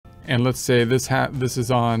And let's say this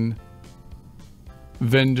is on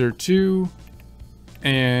vendor 2,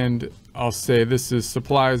 and I'll say this is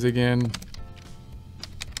supplies again.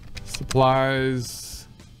 Supplies,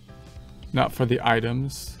 not for the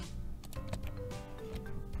items.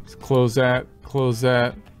 Let's close that.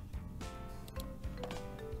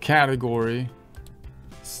 Category,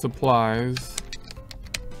 supplies.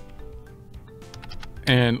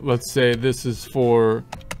 And let's say this is for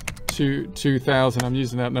 2000. I'm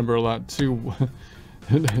using that number a lot.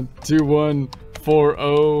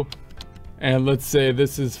 2140. And let's say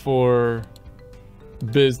this is for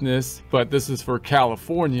business, but this is for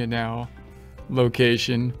California now,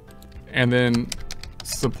 location. And then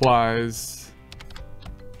supplies.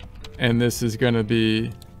 And this is going to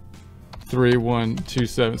be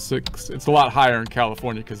 31276. It's a lot higher in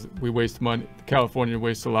California because we waste money. California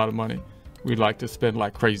wastes a lot of money. We like to spend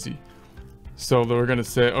like crazy. So we're going to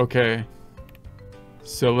say, okay,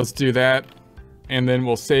 so let's do that. And then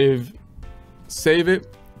we'll save it.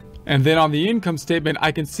 And then on the income statement,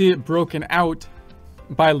 I can see it broken out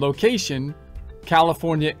by location,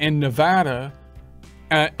 California and Nevada.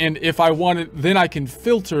 And if I want it, then I can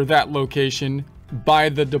filter that location by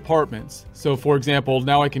the departments. So for example,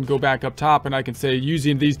 now I can go back up top and I can say,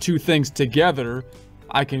 using these two things together,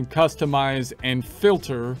 I can customize and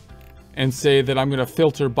filter and say that I'm going to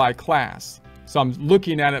filter by class. So I'm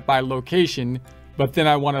looking at it by location, but then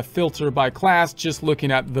I want to filter by class, just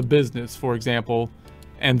looking at the business, for example,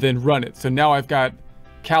 and then run it. So now I've got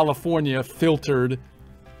California filtered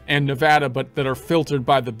and Nevada, but that are filtered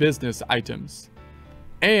by the business items.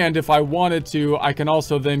 And if I wanted to, I can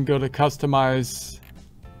also then go to customize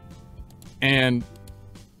and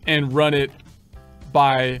run it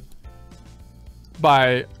by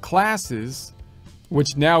classes,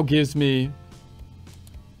 which now gives me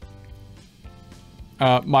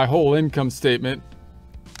my whole income statement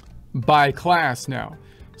by class now.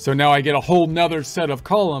 So now I get a whole nother set of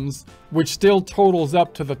columns, which still totals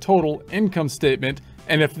up to the total income statement.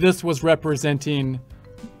 And if this was representing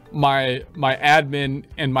my admin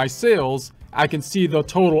and my sales, I can see the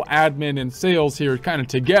total admin and sales here kind of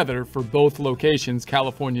together for both locations,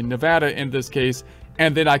 California and Nevada in this case.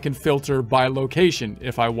 And then I can filter by location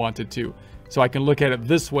if I wanted to. So I can look at it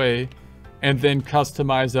this way and then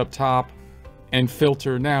customize up top and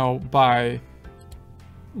filter now by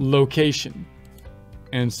location.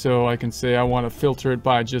 And so I can say I want to filter it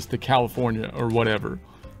by just the California or whatever.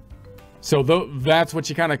 So that's what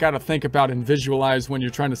you kind of got to think about and visualize when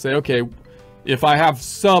you're trying to say, okay, if I have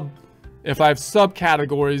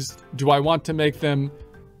subcategories, do I want to make them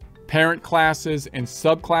parent classes and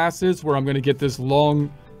subclasses where I'm going to get this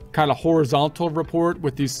long kind of horizontal report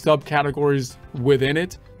with these subcategories within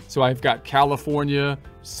it? So I've got California,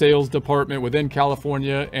 sales department within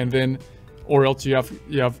California, and then, or else you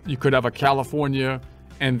could have a California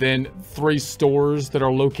and then 3 stores that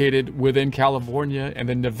are located within California, and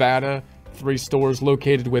then Nevada, 3 stores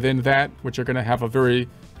located within that, which are going to have a very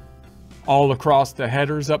all across the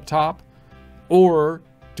headers up top. Or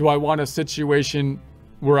do I want a situation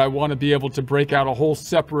where I want to be able to break out a whole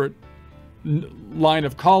separate line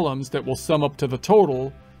of columns that will sum up to the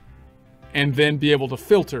total, and then be able to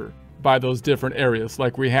filter by those different areas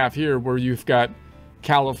like we have here, where you've got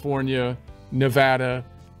California, Nevada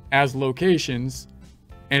as locations,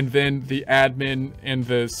 and then the admin and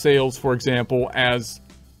the sales, for example, as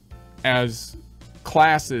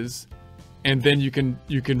classes. And then you can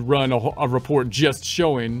run a report just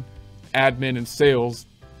showing admin and sales,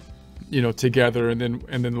 together, and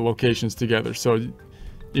then the locations together. So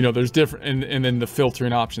there's different, and then the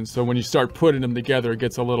filtering options. So when you start putting them together, it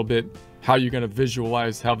gets a little bit how you're going to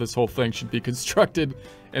visualize how this whole thing should be constructed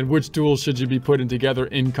and which tools should you be putting together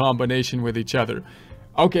in combination with each other.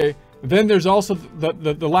 Okay, then there's also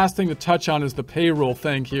the last thing to touch on is the payroll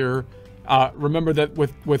thing here. Remember that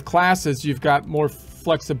with classes, you've got more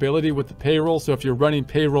flexibility with the payroll. So if you're running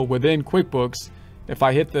payroll within QuickBooks, if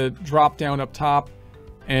I hit the drop down up top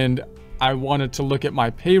and I wanted to look at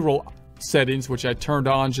my payroll settings, which I turned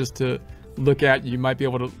on just to look at, you might be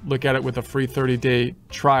able to look at it with a free 30-day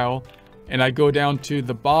trial, and I go down to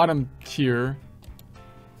the bottom tier,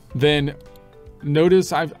 then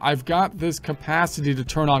notice I've got this capacity to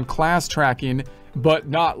turn on class tracking, but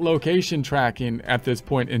not location tracking at this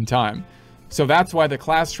point in time. So that's why the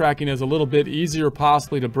class tracking is a little bit easier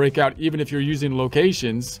possibly to break out, even if you're using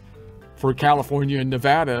locations for California and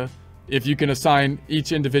Nevada. If you can assign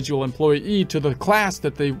each individual employee to the class to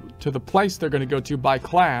the place they're going to go to by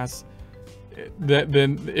class,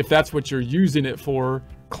 then if that's what you're using it for,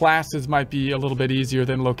 classes might be a little bit easier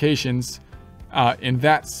than locations in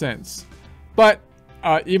that sense. But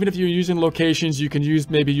even if you're using locations, you can use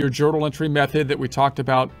maybe your journal entry method that we talked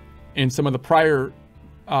about in some of the prior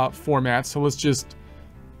formats. So let's just,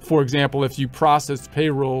 for example, if you process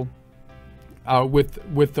payroll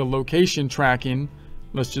with the location tracking,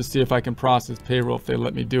 let's just see if I can process payroll if they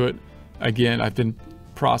let me do it. Again, I've been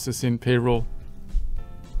processing payroll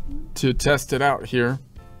to test it out here.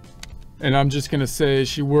 And I'm just gonna say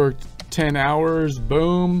she worked 10 hours,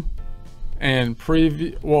 boom. And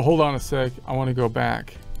well, hold on a sec. I wanna go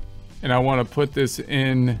back and I wanna put this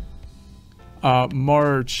in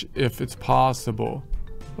March if it's possible.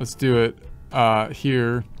 Let's do it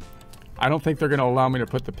here. I don't think they're gonna allow me to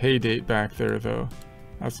put the pay date back there though.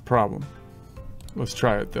 That's the problem. Let's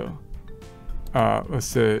try it though. Let's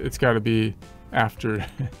say it's gotta be after,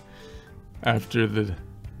 after the,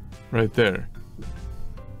 right there.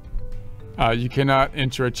 You cannot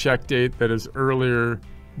enter a check date that is earlier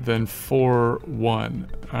than 4/1.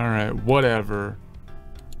 All right, whatever.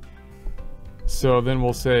 So then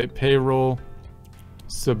we'll say payroll,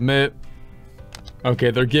 submit. Okay,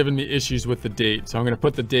 they're giving me issues with the date. So I'm gonna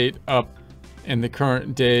put the date up in the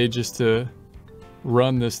current day just to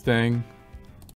run this thing.